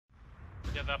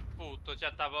Figlio da puto,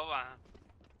 già stavo avanti.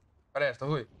 Presto,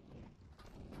 lui.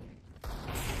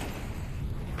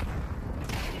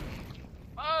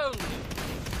 Oh!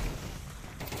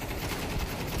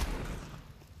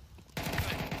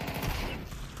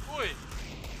 Ui!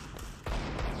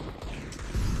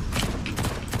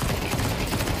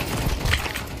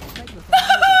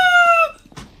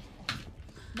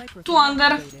 Two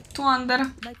under.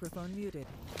 Microphone muted.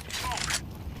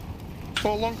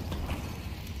 Fall long.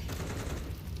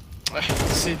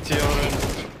 City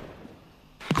orange.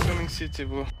 Coming city,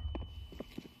 bro.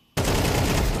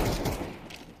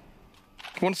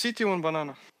 One city, one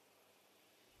banana.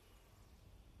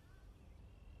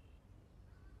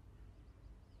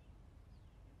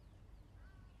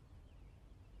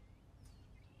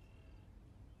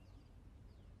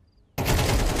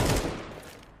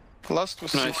 Last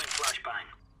was nice.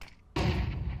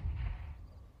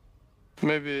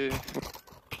 Maybe.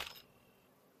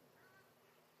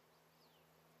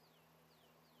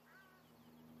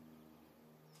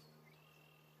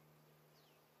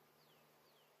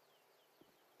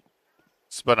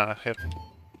 It's banana here.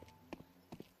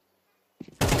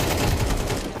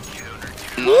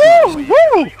 Woo!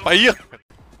 Woo! Fire!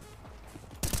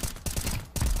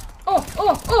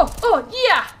 Oh,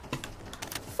 yeah!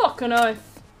 Fucking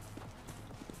oath.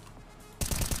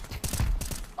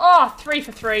 Oh, 3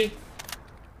 for 3.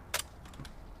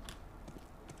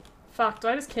 Fuck, do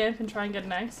I just camp and try and get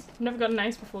an ace? I've never got an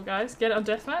ace before, guys. Get it on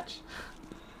deathmatch?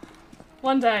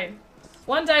 One day.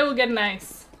 One day we'll get an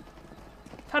ace.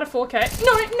 I've had a 4K.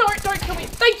 No, don't kill me.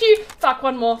 Thank you! Fuck,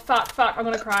 one more. Fuck, I'm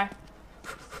gonna cry.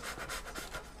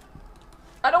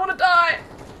 I don't want to die.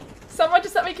 Someone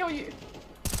just let me kill you.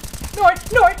 No!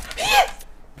 Yes!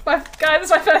 Guys, this is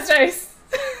my first ace.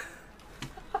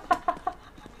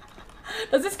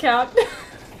 Does this count?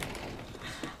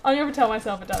 I'm gonna tell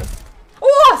myself it does.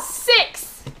 Oh,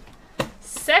 6!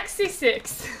 Sexy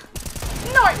 6.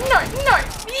 No!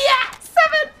 Yeah!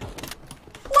 7!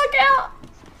 Look out!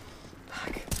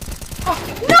 Fuck. Oh,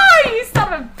 no! You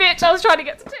son of a bitch! I was trying to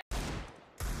get to 2.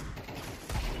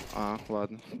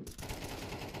 Ладно.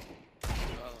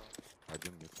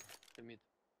 Один мид.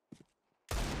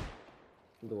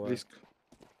 Близко.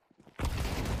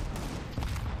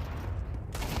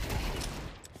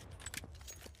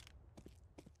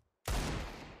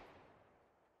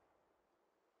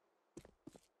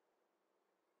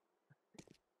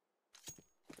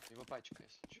 Его пачка,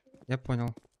 если что. Я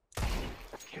понял.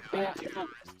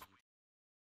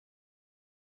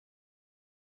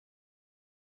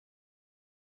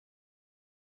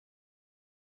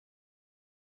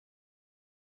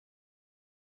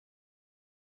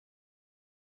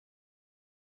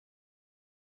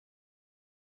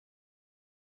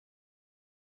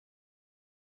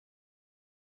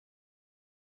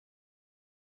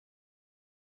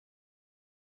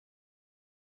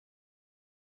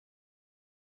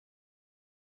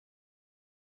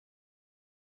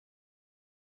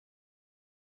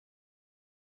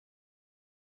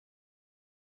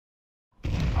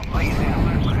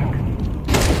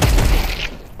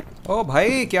 ओ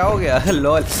भाई क्या हो गया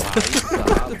lol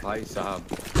भाई साहब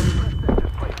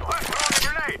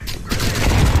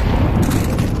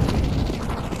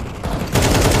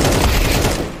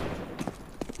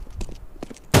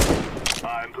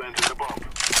I'm planting the bomb.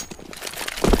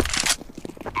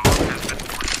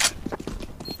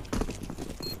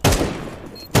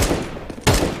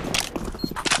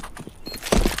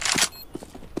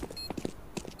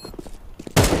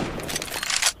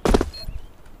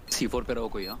 C4 पे रहो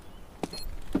कोई हाँ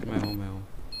मैं हूँ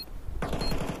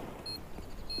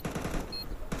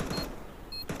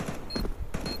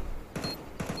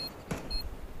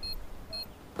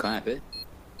कहाँ है पे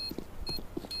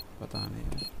पता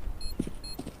नहीं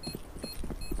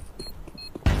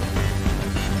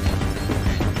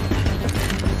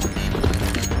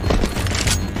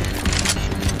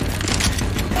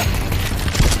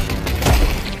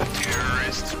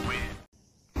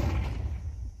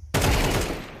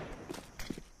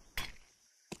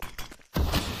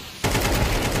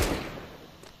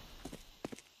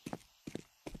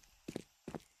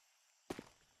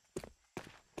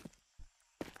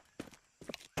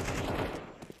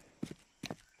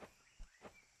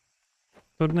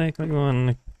Tudnék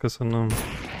megvenni? Köszönöm.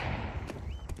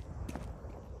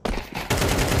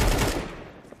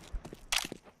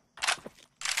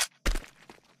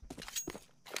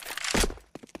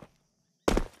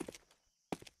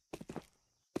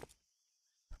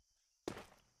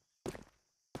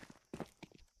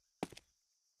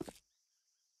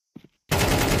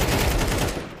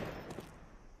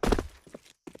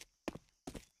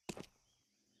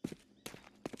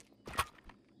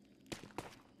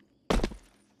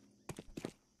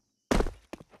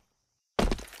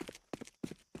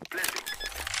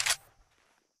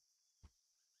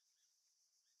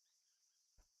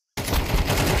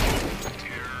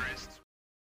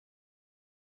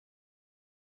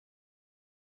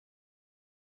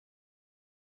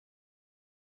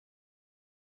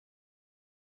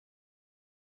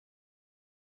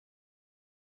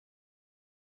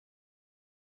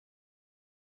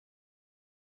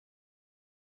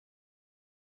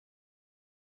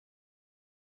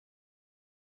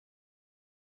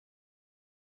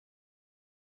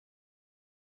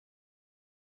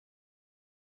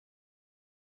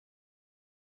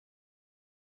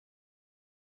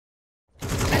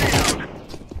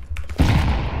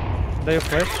 They have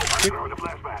flash. Quick.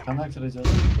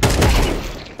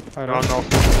 No, no.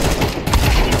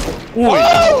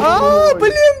 А,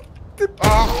 блин!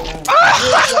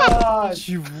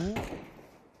 Чего?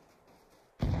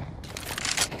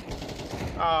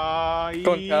 Ai.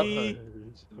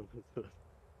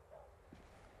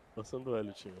 Passando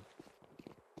L, time.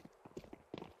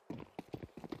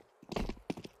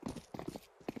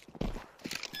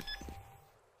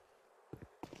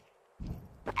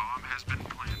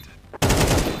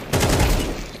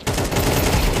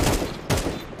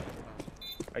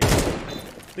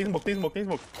 Tem smoke, tem smoke, tem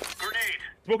smoke.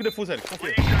 Smoke defuse, Eric.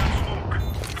 Confia.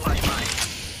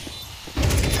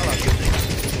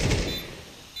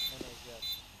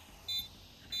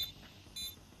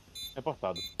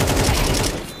 Reportado.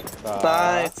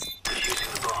 Tá.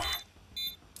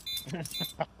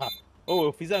 Ô,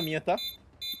 eu fiz a minha, tá?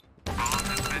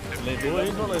 Levou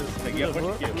aí, beleza. Peguei a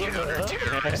parte aqui.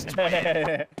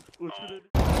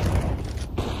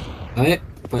 Alright,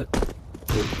 but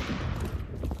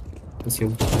let's go.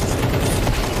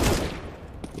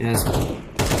 Yes.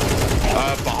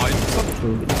 Behind.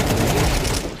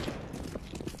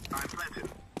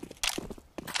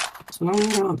 So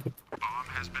long.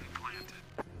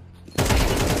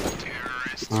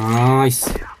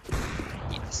 Nice.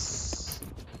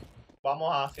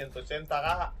 Vamos a 180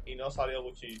 cajas y no salió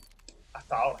cuchillo.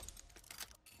 Hasta ahora.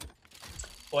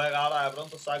 Puede que ahora de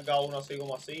pronto salga uno así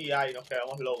como así y ahí nos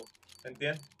quedamos locos.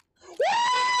 ¿Entiendes?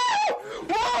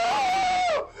 ¡Wow!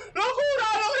 ¡Locura!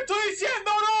 ¡Es lo que estoy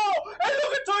diciendo, bro! ¡Es lo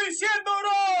que estoy diciendo,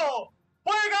 bro!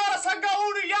 Puede que ahora salga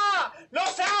uno y ya. No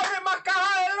se abren más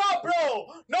cajas de drop,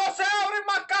 bro. No se abren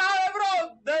más cajas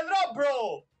de drop,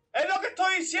 bro. Es lo que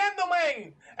estoy diciendo,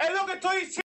 men. Es lo que estoy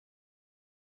diciendo.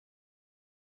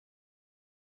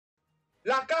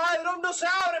 Las cajas de drop no se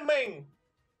abren, men.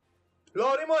 Lo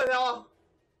abrimos desde abajo.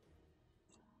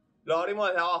 Lo abrimos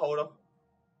desde abajo, bro.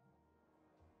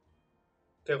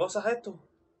 ¿Qué cosa es esto?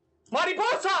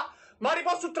 ¡Mariposa!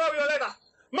 ¡Mariposa ultravioleta!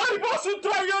 ¡Mariposa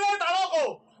ultravioleta,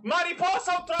 loco!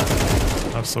 ¡Mariposa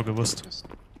ultravioleta! Hab's so gewusst.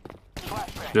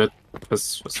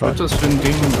 Was wird das für ein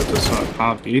Ding? Wird das so ein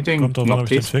A-B-Ding? Kommt doch mal, hab ich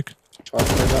den Fick.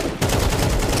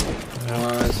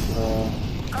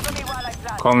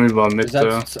 Komm über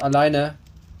Mitte. Alleine.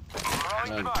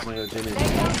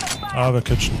 Aber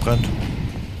Kitchen brennt.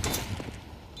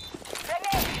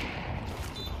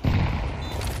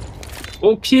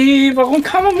 Okay, warum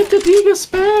kann man mit der Diebe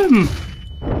spammen?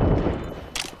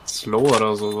 Slow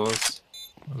oder sowas.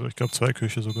 Also ich glaube 2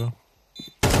 Küche sogar.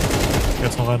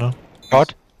 Jetzt noch einer.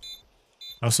 Short.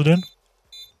 Hast du den?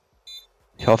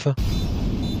 Ich hoffe.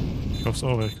 Ich hoffe es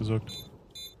auch, ehrlich gesagt.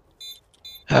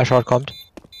 Ja, Short kommt.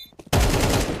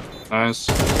 Nice.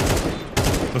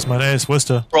 Das ist mein Ace, wo ist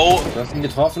der? Bro! Du hast ihn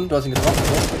getroffen, Bro.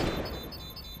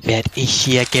 Werd ich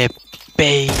hier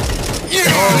gebait.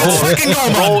 Oh,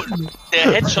 Bro,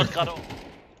 der Headshot gerade.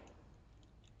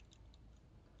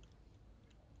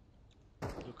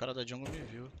 O cara da jungle me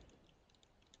viu.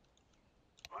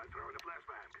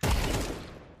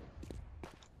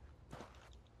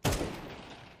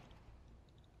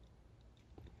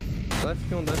 Dá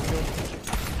F1.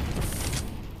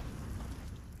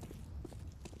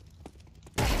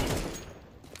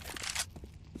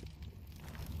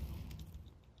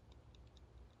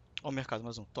 Ó o mercado,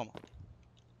 mais um. Toma.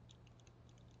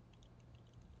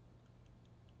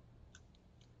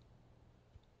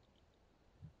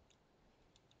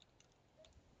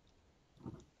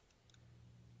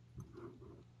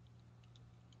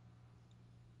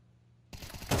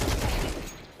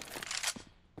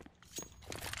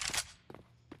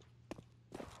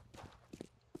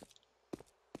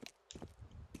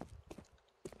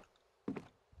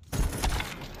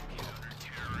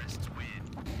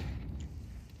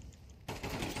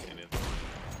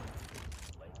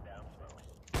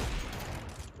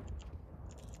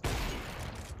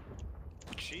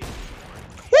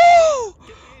 Woo!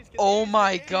 Oh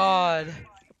my god.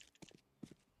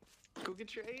 Go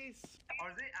get your ace.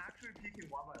 Are they actually peeking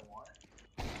one by one?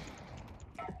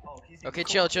 Oh, he's Okay,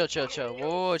 chill.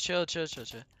 Whoa, chill. Let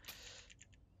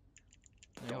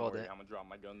me hold it. I'm gonna drop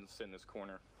my gun and sit in this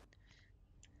corner.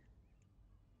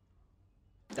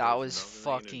 That was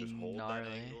fucking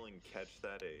gnarly. And catch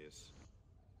that ace.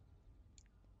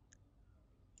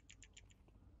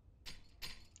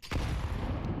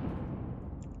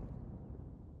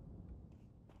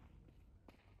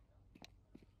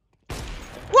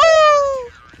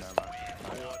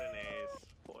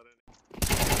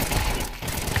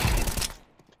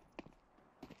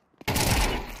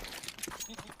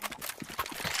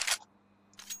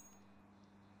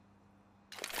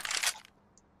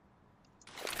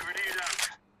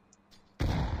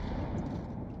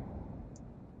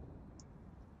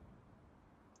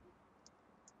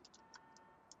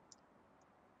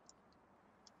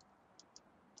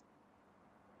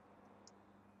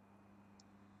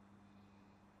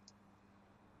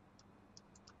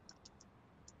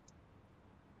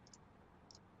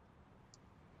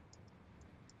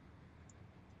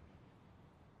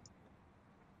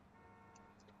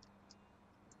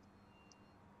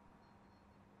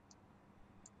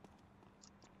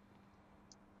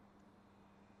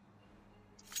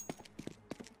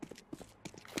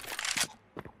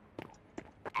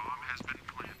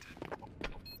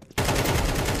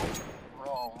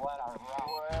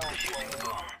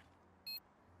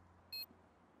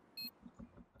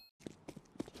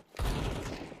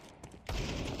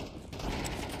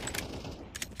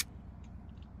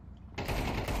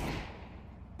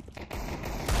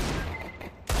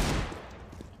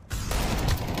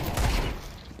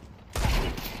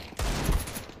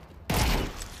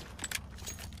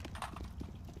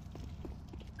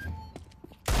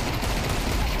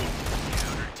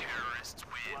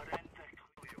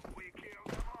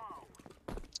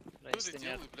 Пусти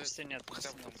нет, пусти нет.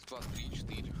 2, 3,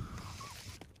 4.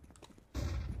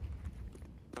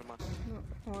 Нормально.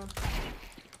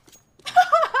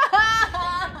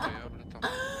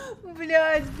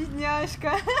 Блять,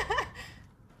 бедняжка.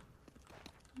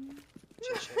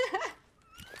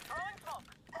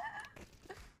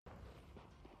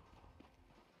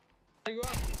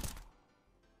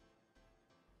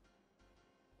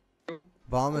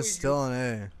 Bomb is still in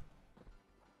A.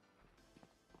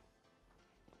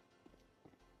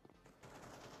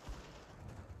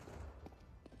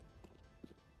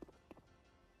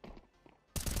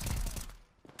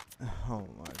 Oh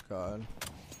my god.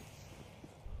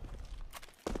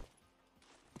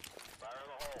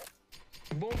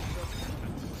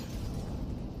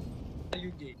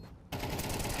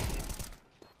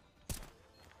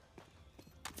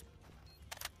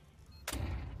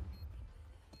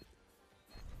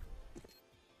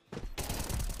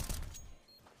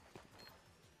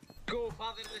 Go,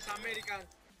 fatherless American.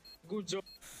 Good job.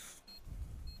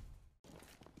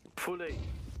 Full A.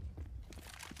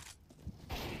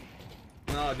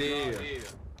 No, tío.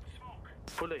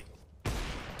 Full A.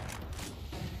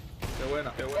 Qué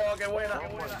buena. Oh, qué buena.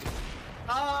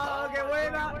 ¡Ah, qué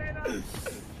buena!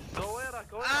 TobzERA,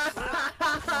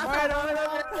 Bueno.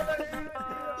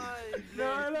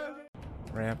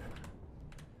 Ramp.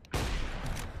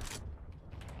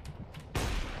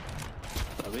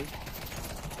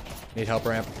 Need help,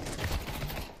 ramp.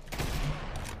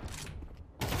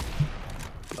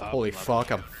 Holy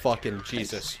fuck, I'm fucking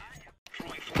Jesus.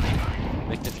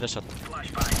 Bekle flash attım.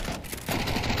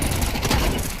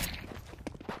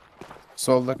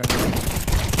 Solda kanka.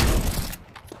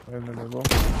 Önünde bu.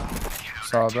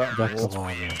 Sağda. Bıraktım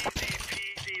abi.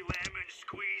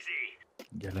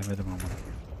 Gelemedim ama.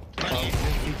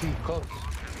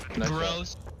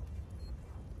 Gross.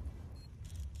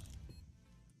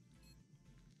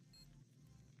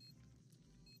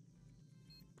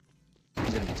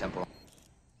 He's gonna be temple.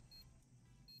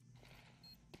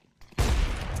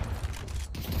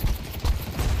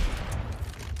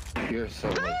 You're so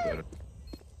much better.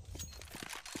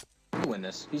 He'll win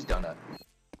this. He's done it.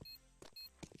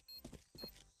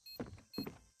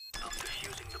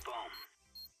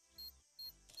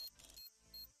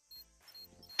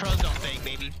 Pros don't fake,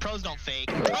 baby. Pros don't fake.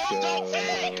 Pros don't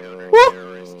fake!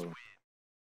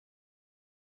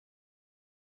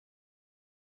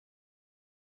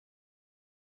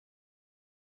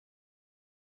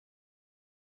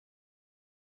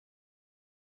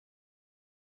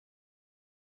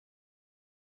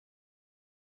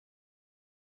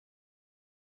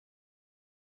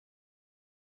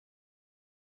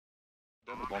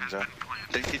 Bom já.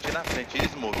 Tem que ir na frente, e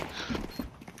smoke.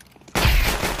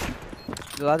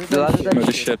 Do lado da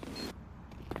Shit.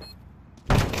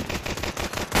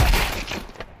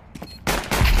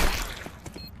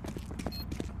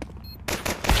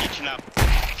 Kitchen up.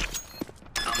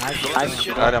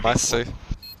 Olha, amassei.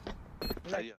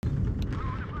 Aí, ó.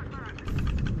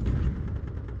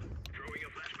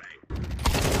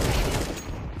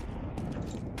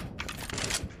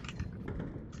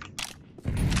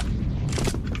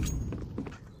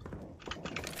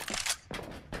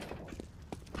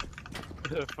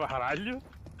 Caralho.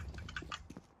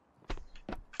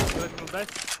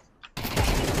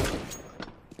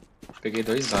 Peguei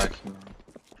 2 A aqui, mano.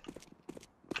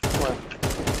 Ué,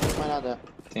 não vai nada.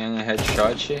 Tem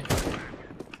headshot.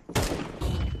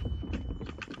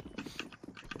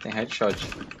 Tem headshot.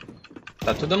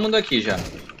 Tá todo mundo aqui já.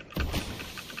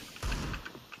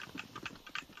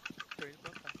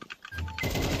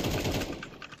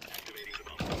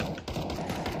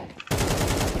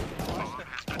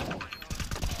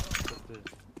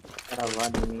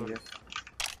 Gravado em mim já.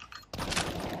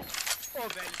 Pô,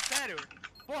 velho, sério?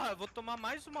 Porra, eu vou tomar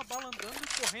mais uma bala andando e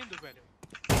correndo, velho.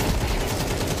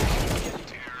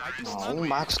 Não, o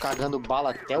Marcos cagando bala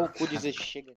até o cu dizer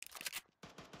chega.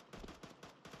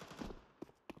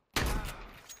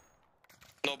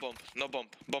 No bomb, no bomb.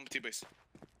 Bomb T-base.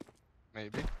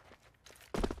 Maybe.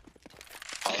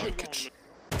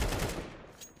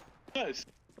 Nice.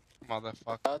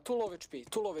 Motherfucker. Too low HP,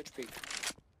 too low HP.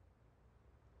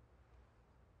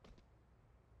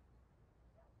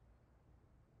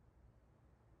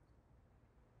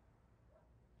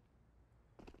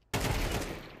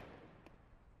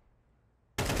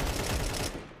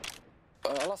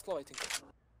 Last low, I think.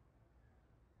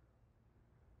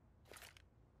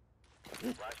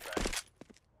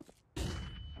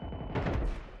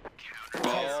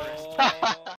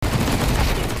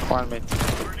 One mid.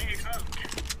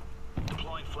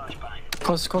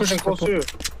 Close. Don't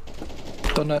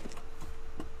it.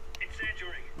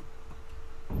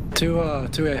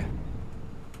 2A.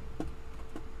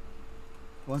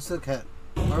 One still cat.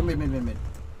 Or mid.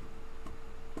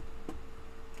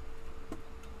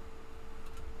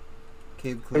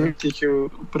 Cave clear.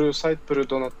 Pro side, pro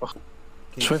donut.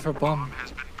 Try for bomb.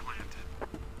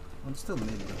 One still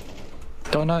mid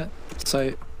though. Donut.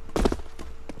 Site.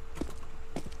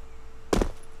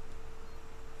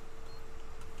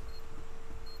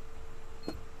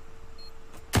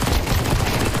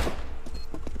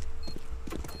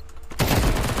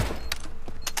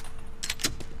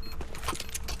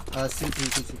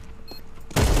 CT.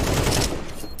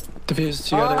 Diffuse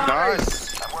together.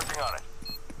 Nice. I'm working on it.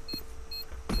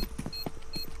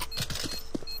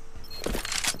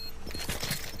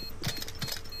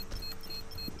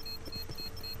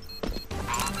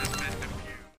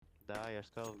 Да, я ж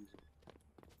сказал.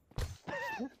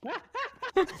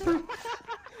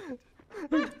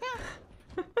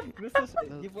 Ну слушай,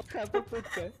 неплохая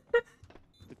попытка.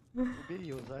 Убери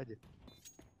его сзади.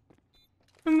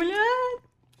 Блядь.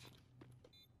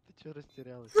 Ты чё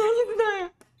растерялась? Я не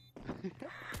знаю.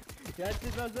 Я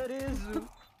тебя зарежу.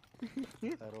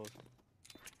 Хорош.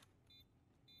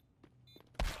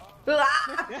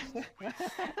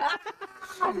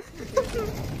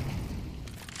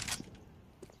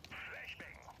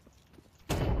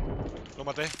 Lo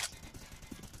maté.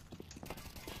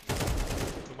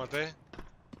 Lo maté.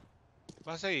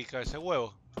 Va a seguir, ese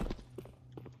huevo.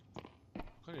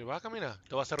 Coño, ¿vas a caminar?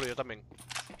 Te va a hacer ruido también.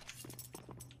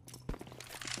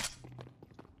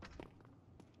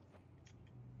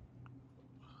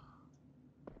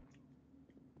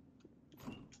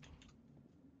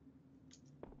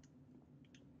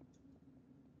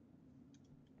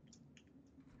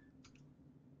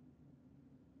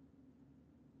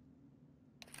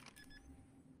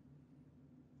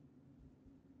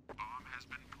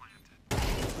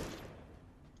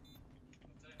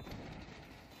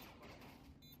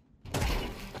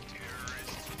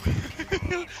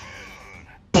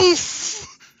 ¡Puf!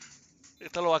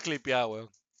 Esto lo va a clipear, weón.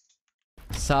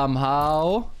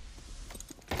 Somehow.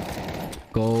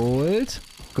 Gold.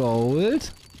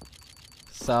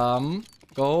 Some.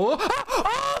 Gold.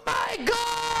 Oh my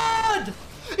god!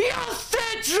 You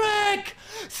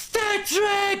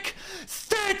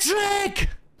stat trick!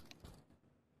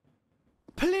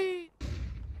 Please.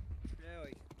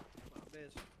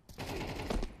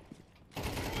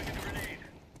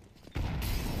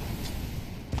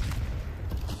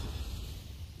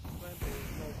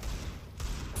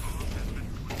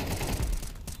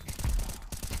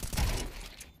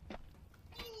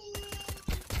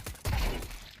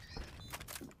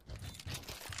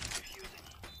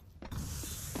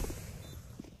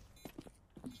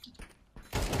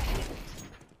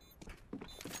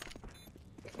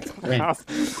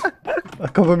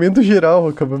 Acabamento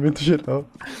geral.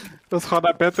 Os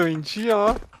rodapés estão em dia,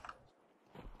 ó.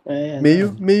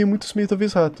 Meio, muitos meio,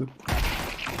 talvez rato.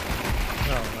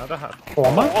 Não, nada rato.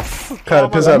 Toma. Nossa, Cara,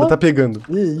 toma, pesado, toma. tá pegando.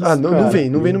 Isso, Ah, não cara. vem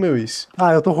no meu ace.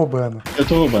 Ah, eu tô roubando.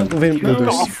 Não vem no meu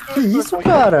dois. Que isso,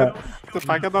 cara? Tu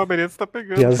paga da Almereto, tá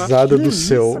pegando, Piazada tá? do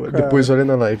céu. isso, cara? Depois olha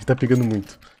na live, tá pegando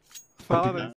muito.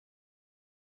 Fala, né?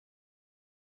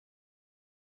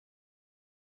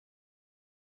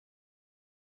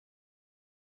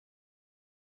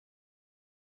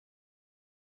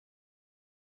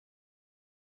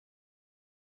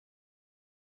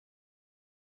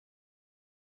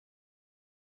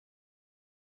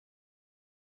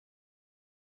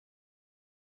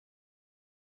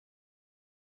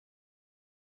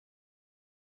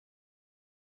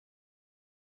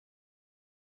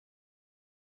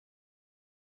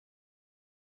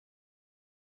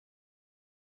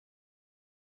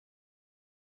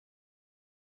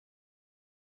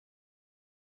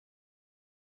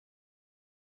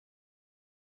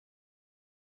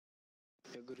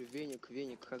 Я говорю, веник,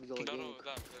 как дела? Здорово,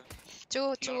 да.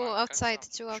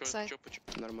 Two outside.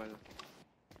 Нормально.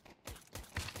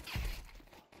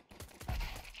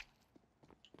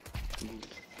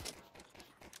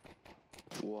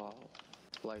 Вау.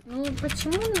 Лайк. Ну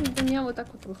почему на меня вот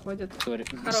так вот выходит? Сори.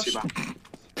 Хорош.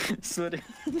 Сори.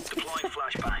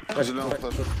 Зеленый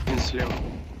флажок. Слева.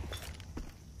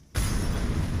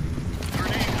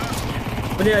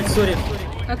 Блять, сори.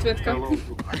 Ответка.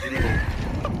 Сука.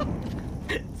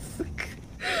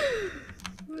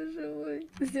 Боже мой.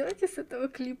 Сделайте с этого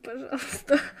клип,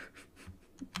 пожалуйста.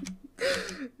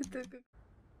 Это как...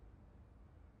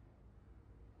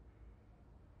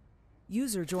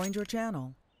 User joined your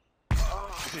channel.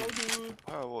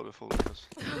 Ah, waterfall.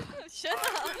 Shut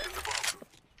up.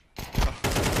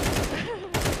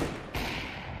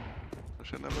 Jag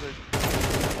känner med dig.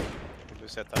 Du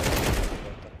sätter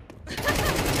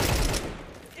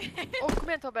Oh, kom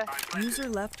igen Tobbe. User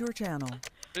left your channel.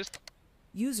 Visst.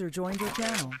 User joined your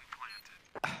channel.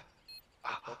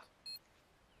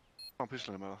 Han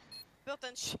pysslar med.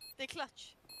 Bottench, det är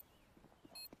clutch.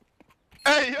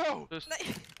 Hey yo!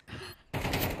 Nej.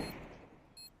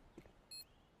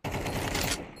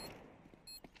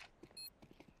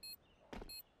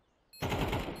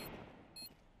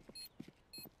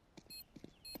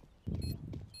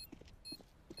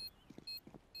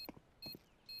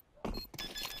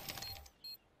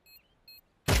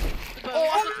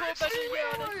 Alltså Tobbe, du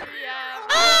gör det så jävla...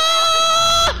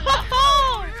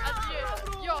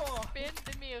 Alltså jag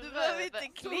spände mer. Du behöver inte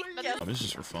klicka. Oh, this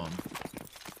is for fun.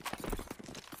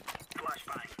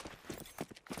 Flashbang.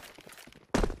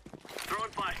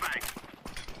 Throwing flashbang.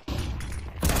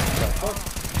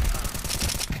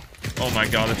 Oh my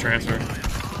god, the transfer.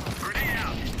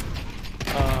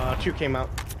 Two came out.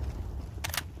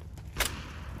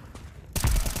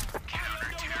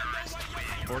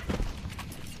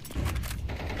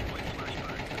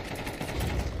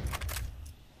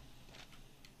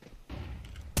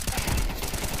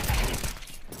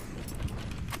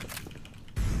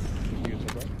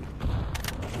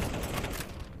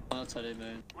 Outside A,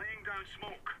 man. Laying down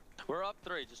smoke. We're up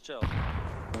 3, just chill.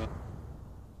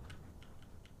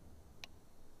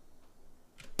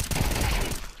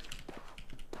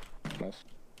 Nice.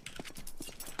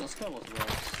 This guy was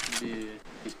worse.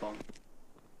 He spawned.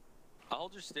 I'll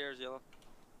hold your stairs, Yellow.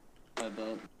 I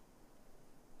bet.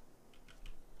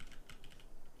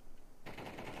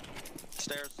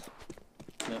 Stairs.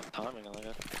 Yeah. Timing on that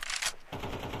guy.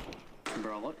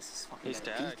 Bro, what is this fucking He's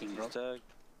tagged, peeking, bro? he's tagged.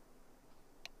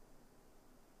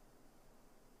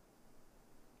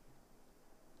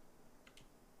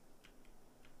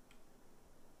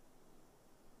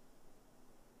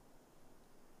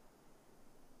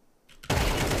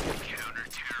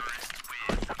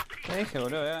 Hey,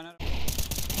 Jrodomu.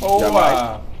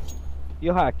 Boa! E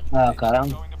o hack? Ah,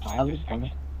 caramba. Abre,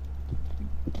 come.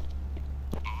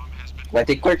 Vai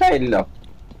ter que cortar ele, Léo.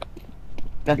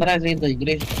 Tá trazendo a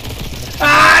igreja.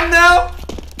 Ah, não!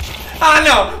 Ah,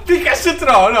 não! Pikachu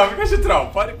troll, não, Pikachu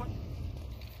troll. Pode.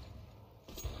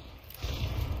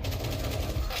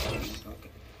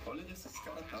 Olha onde esses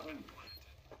caras estavam.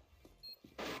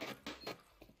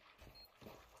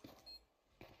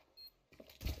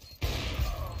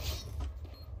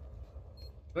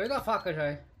 Veio da faca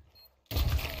já,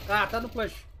 Ah, tá no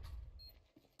push.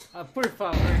 Ah, por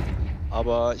favor.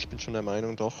 Aber ich bin schon der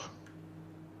Meinung, doch.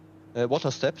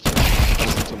 Water stepped.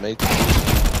 So mate.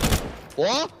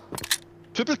 Oh!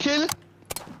 Triple kill!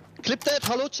 Clip that,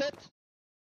 hallo Chat!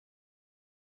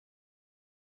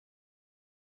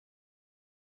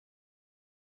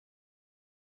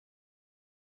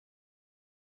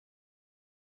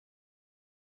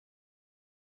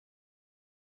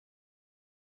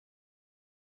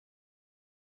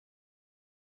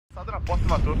 Passado na porta e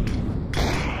matou.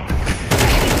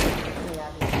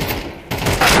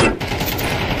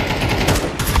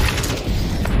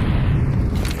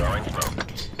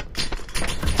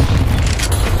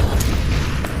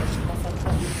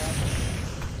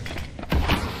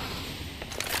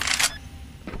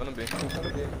 Tá no B.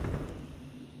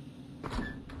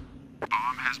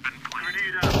 Bomb has been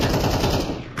planted.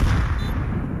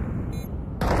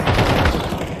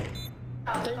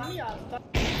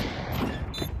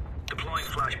 Deploying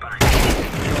flashbang.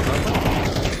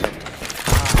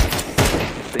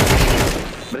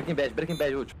 Breaking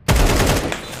bad, último.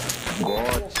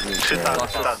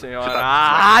 Nossa senhora.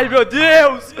 Ai, meu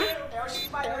Deus!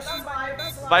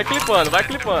 Vai clipando, vai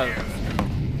clipando.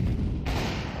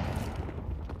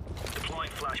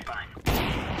 Deploying flashbang.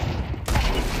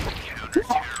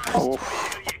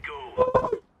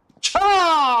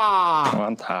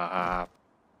 Mantap.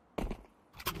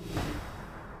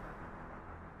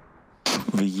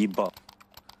 Wyjeba.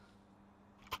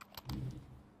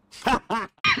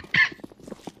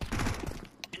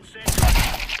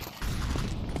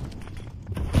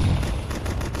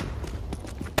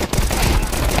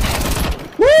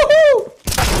 Woohoo!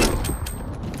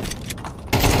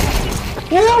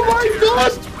 Oh my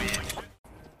god!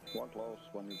 One close,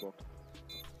 one you got.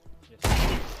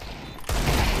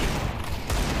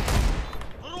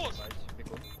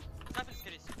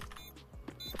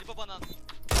 Банан.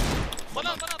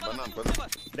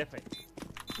 Дефай.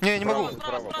 Не, не могу.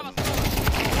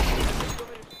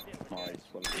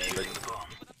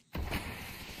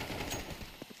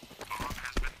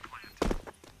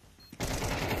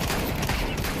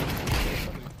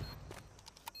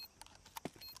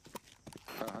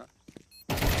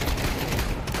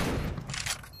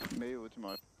 Meio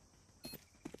ultimate.